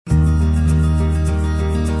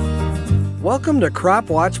Welcome to Crop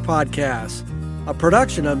Watch Podcast, a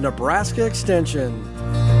production of Nebraska Extension.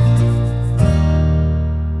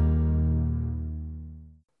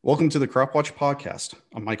 Welcome to the Crop Watch Podcast.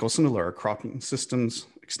 I'm Michael Sindler, a cropping systems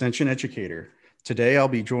extension educator. Today, I'll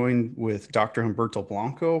be joined with Dr. Humberto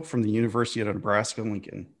Blanco from the University of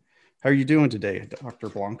Nebraska-Lincoln. How are you doing today, Dr.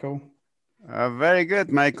 Blanco? Very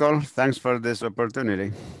good, Michael. Thanks for this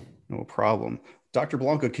opportunity. No problem. Dr.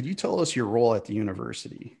 Blanco, could you tell us your role at the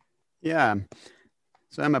university? Yeah,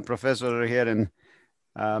 so I'm a professor here in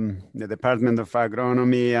the Department of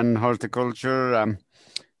Agronomy and Horticulture.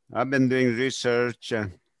 I've been doing research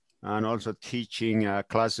and also teaching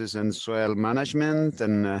classes in soil management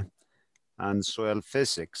and soil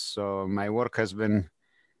physics. So my work has been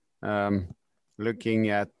looking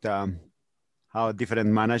at how different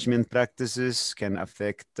management practices can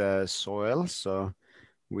affect soil. So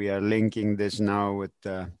we are linking this now with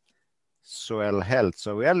soil health.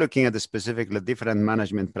 So we are looking at the specifically different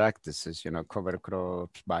management practices, cover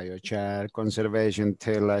crops, biochar, conservation,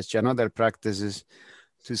 tillage, and other practices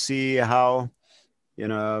to see how,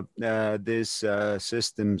 these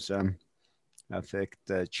systems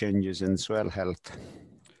affect changes in soil health.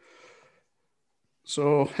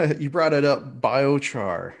 So you brought it up,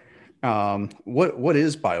 biochar. What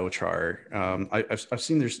is biochar? I've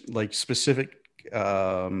seen there's like specific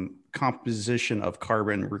composition of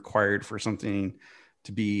carbon required for something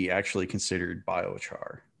to be actually considered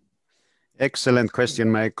biochar. Excellent question,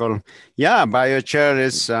 Michael. Yeah, biochar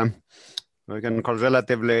is we can call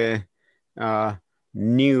relatively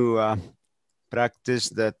new practice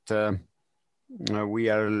that we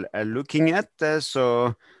are looking at.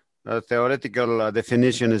 So a theoretical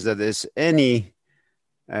definition is that there's any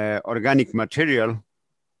organic material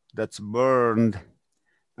that's burned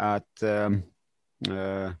at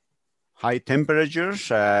high temperatures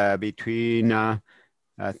between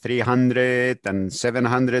 300 and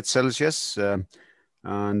 700 Celsius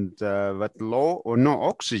and with low or no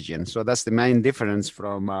oxygen. So that's the main difference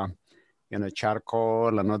from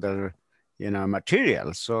charcoal and other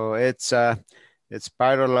materials. So it's pyrolyzed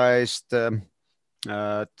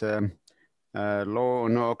at low or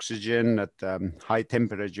no oxygen at high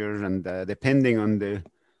temperature, and depending on the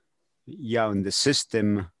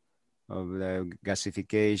system of the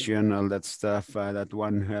gasification, all that stuff that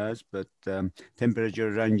one has, but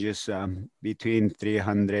temperature ranges between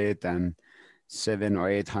 300 and 700 or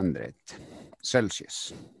 800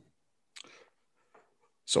 Celsius.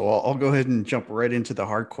 So I'll go ahead and jump right into the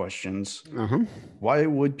hard questions. Why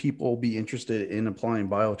would people be interested in applying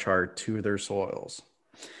biochar to their soils?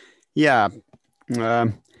 Yeah,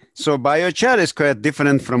 so biochar is quite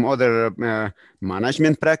different from other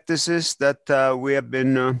management practices that we have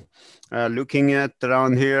been looking at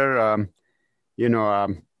around here. There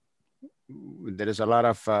is a lot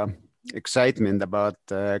of excitement about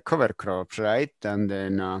cover crops, right? And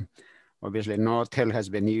then obviously no-till has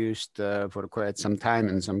been used for quite some time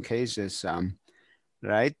in some cases,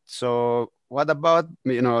 right? So what about,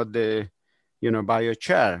 the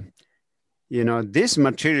biochar? This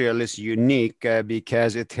material is unique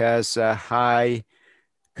because it has a high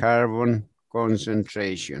carbon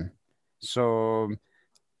concentration. So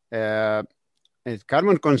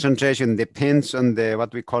carbon concentration depends on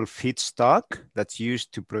what we call feedstock that's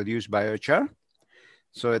used to produce biochar.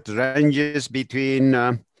 So it ranges between,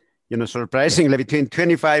 surprisingly between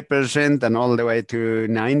 25% and all the way to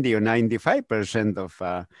 90 or 95%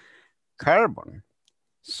 of carbon.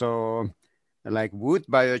 So like wood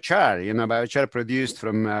biochar, biochar produced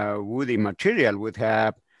from woody material would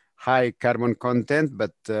have high carbon content,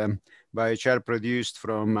 but biochar produced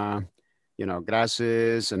from,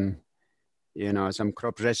 grasses and, some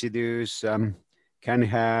crop residues can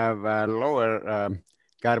have lower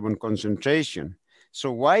carbon concentration.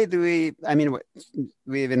 So why do we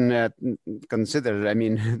even consider,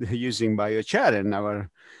 using biochar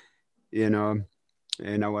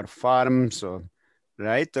in our farms or,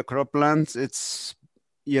 right, the croplands? It's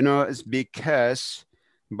because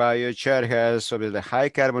biochar has sort of the high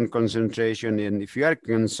carbon concentration, and if you are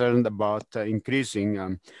concerned about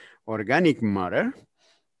increasing organic matter,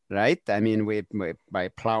 right? We by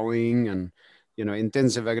plowing and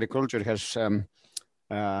intensive agriculture has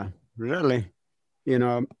really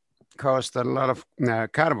caused a lot of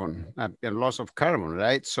carbon, loss of carbon,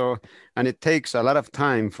 right? So, and it takes a lot of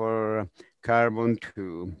time for carbon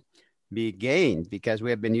to be gained because we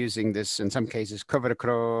have been using this in some cases cover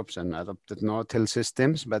crops and adopted no-till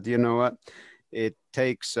systems. But you know what? It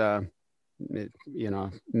takes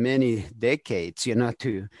many decades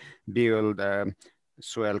to build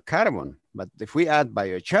soil carbon. But if we add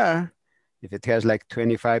biochar, if it has like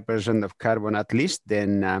 25% of carbon at least,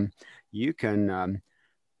 then you can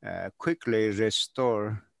quickly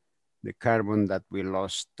restore the carbon that we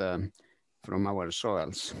lost from our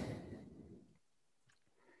soils.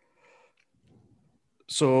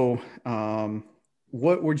 So,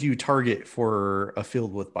 what would you target for a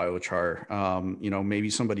field with biochar? Maybe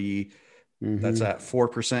somebody that's at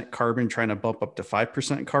 4% carbon trying to bump up to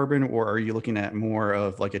 5% carbon, or are you looking at more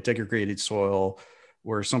of like a degraded soil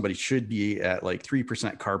where somebody should be at like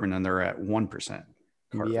 3% carbon and they're at 1%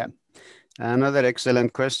 carbon? Yeah, another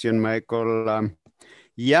excellent question, Michael.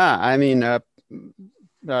 Yeah, I mean,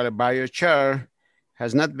 biochar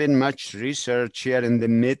has not been much research here in the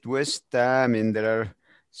Midwest. I mean, there are,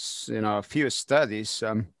 a few studies,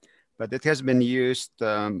 but it has been used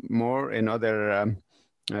more in other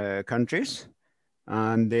countries.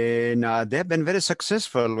 And then they've been very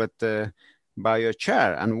successful with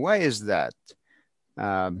biochar. And why is that?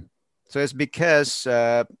 So it's because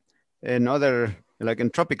in other, like in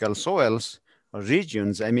tropical soils or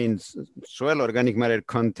regions, I mean, soil organic matter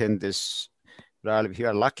content is, well, if you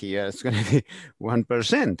are lucky, it's going to be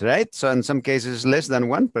 1%, right? So in some cases, less than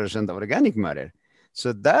 1% of organic matter.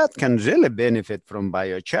 So that can really benefit from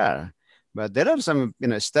biochar. But there are some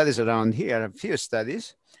studies around here, a few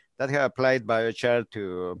studies that have applied biochar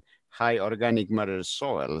to high organic matter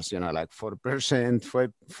soils, like 4%, 4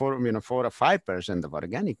 or 5% of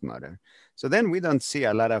organic matter. So then we don't see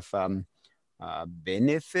a lot of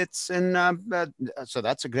benefits. And so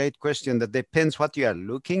that's a great question. That depends what you are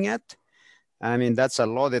looking at. I mean, that's a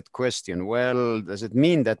loaded question. Well, does it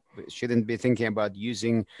mean that we shouldn't be thinking about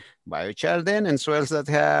using biochar then in soils that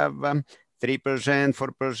have 3%,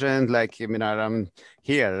 4%, like around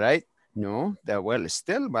here, right? No,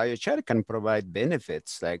 still biochar can provide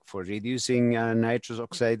benefits, like for reducing nitrous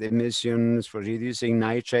oxide emissions, for reducing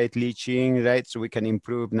nitrate leaching, right? So we can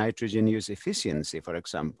improve nitrogen use efficiency, for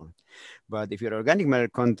example. But if your organic matter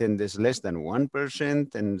content is less than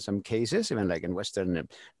 1% in some cases, even like in Western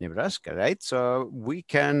Nebraska, right? So we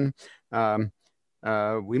can,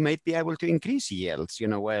 we might be able to increase yields,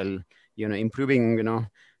 while, improving,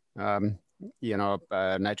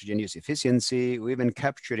 nitrogen use efficiency, or even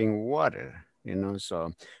capturing water,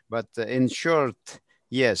 so, but in short,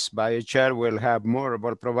 yes, biochar will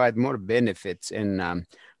provide more benefits in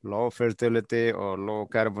low fertility or low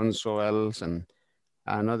carbon soils. And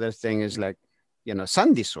another thing is like,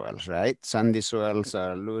 sandy soils, right? Sandy soils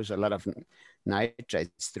lose a lot of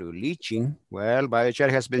nitrates through leaching. Well, biochar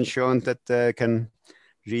has been shown that can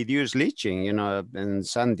reduce leaching, in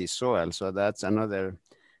sandy soil. So that's another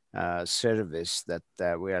service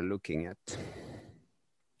that we are looking at.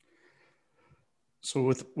 So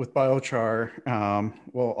with biochar,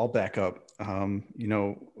 well, I'll back up.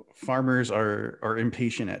 Farmers are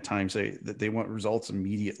impatient at times. They want results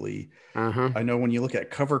immediately. I know when you look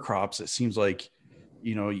at cover crops, it seems like,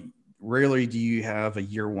 rarely do you have a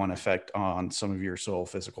year one effect on some of your soil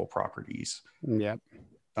physical properties. Yeah.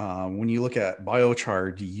 When you look at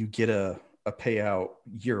biochar, do you get a payout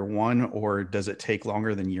year one, or does it take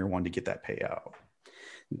longer than year one to get that payout?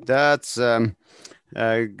 That's a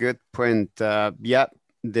good point. Yeah,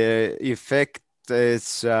 the effect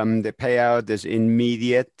is the payout is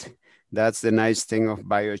immediate. That's the nice thing of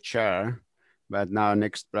biochar. But now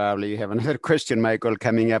next, probably you have another question, Michael,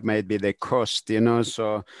 coming up, might be the cost,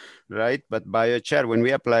 so, right? But biochar, when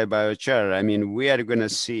we apply biochar, I mean, we are going to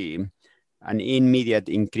see an immediate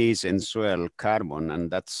increase in soil carbon, and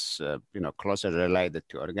that's, closer related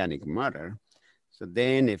to organic matter. So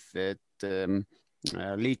then if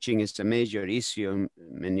leaching is a major issue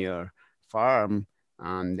in your farm,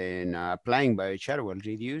 and then applying biochar will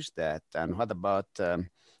reduce that. And what about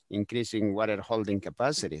increasing water holding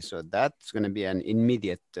capacity? So that's going to be an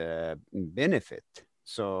immediate benefit.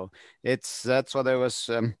 So that's what I was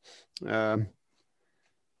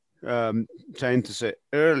trying to say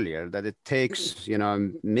earlier, that it takes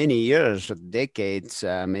many years or decades,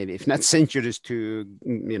 maybe if not centuries, to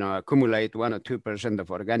accumulate 1 or 2%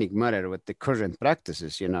 of organic matter with the current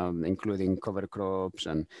practices, including cover crops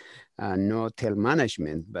and no-till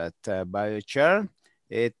management. But biochar,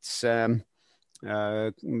 it's an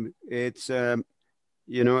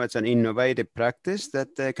innovative practice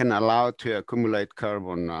that can allow to accumulate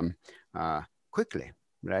carbon quickly,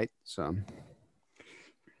 right? So.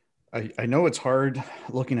 I know it's hard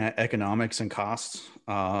looking at economics and costs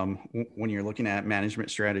when you're looking at management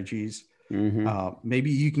strategies. Maybe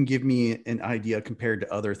you can give me an idea compared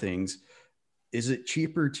to other things. Is it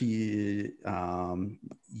cheaper to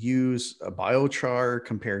use a biochar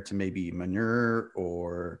compared to maybe manure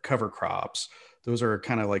or cover crops? Those are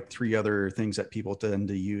kind of like 3 other things that people tend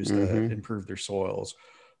to use to improve their soils.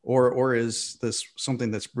 Or is this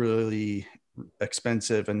something that's really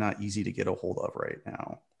expensive and not easy to get a hold of right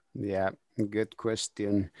now? Yeah, good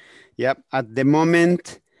question. Yep, at the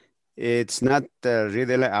moment, it's not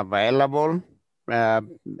readily available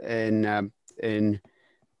in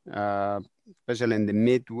especially in the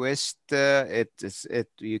Midwest.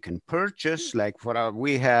 You can purchase, like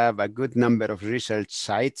we have a good number of research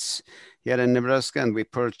sites here in Nebraska, and we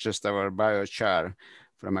purchased our biochar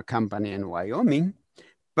from a company in Wyoming.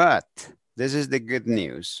 But this is the good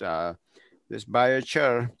news. This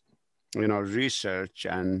biochar, research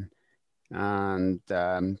and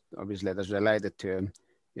obviously that's related to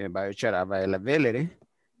biochar availability.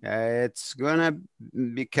 It's gonna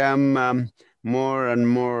become more and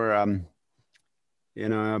more,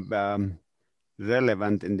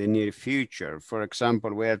 relevant in the near future. For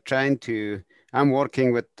example, I'm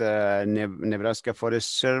working with Nebraska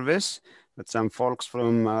Forest Service, with some folks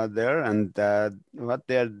from there, and what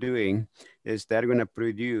they're doing is they're going to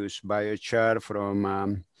produce biochar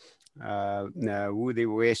from woody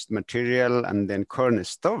waste material and then corn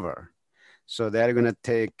stover. So they're going to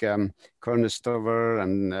take corn stover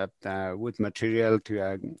and wood material to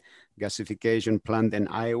a gasification plant in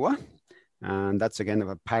Iowa. And that's again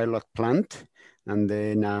a pilot plant. And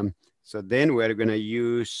then, then we're going to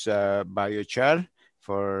use biochar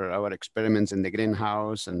for our experiments in the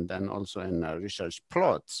greenhouse and then also in research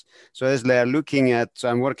plots. So as they're looking at,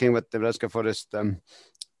 I'm working with the Nebraska Forest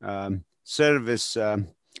Service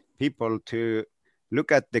people to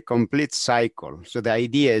look at the complete cycle. So the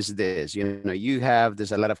idea is this,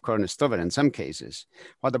 there's a lot of corn stover in some cases.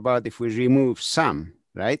 What about if we remove some,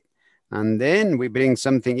 right? And then we bring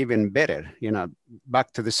something even better,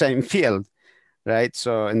 back to the same field, right?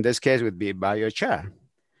 So in this case would be biochar.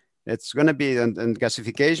 It's going to be in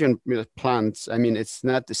gasification plants. I mean, it's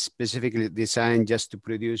not specifically designed just to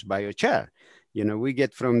produce biochar. We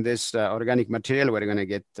get from this organic material, we're going to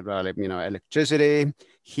get electricity,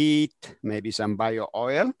 heat, maybe some bio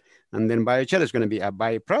oil, and then biochar is going to be a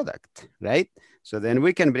byproduct, right? So then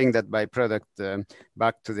we can bring that byproduct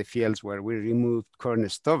back to the fields where we removed corn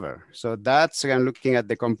stover. So that's again looking at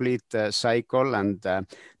the complete cycle, and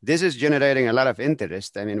this is generating a lot of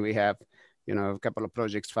interest. I mean, we have a couple of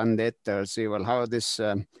projects funded to see how this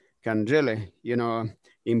can really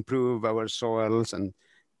improve our soils and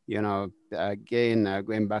again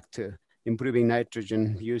going back to improving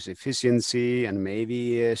nitrogen use efficiency and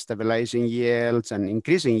maybe stabilizing yields and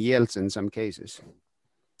increasing yields in some cases.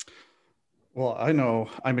 Well, I know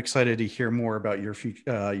I'm excited to hear more about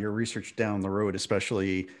your research down the road,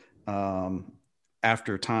 especially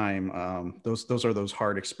after time. Those are those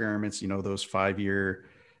hard experiments, those 5-year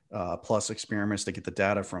plus experiments to get the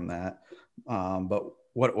data from that. But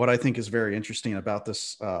what I think is very interesting about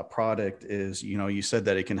this product is, you said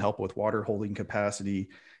that it can help with water holding capacity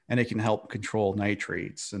and it can help control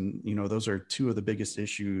nitrates. And, those are two of the biggest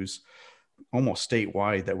issues almost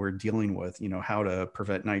statewide that we're dealing with, how to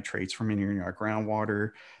prevent nitrates from entering our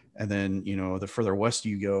groundwater. And then, the further west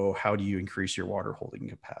you go, how do you increase your water holding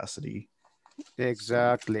capacity?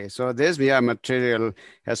 Exactly. So this material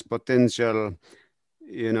has potential,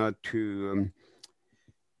 to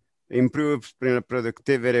improve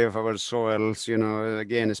productivity of our soils,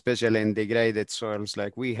 again, especially in degraded soils.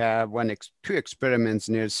 Like we have two experiments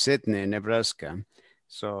near Sydney, Nebraska.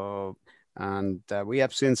 So, and we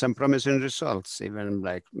have seen some promising results, even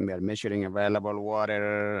like we are measuring available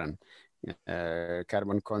water and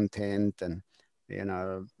carbon content and,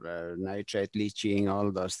 nitrate leaching,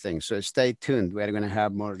 all those things. So stay tuned. We're going to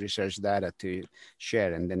have more research data to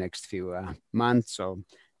share in the next few months or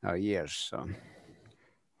years. So.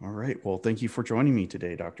 All right. Well, thank you for joining me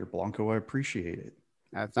today, Dr. Blanco. I appreciate it.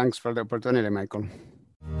 Thanks for the opportunity, Michael.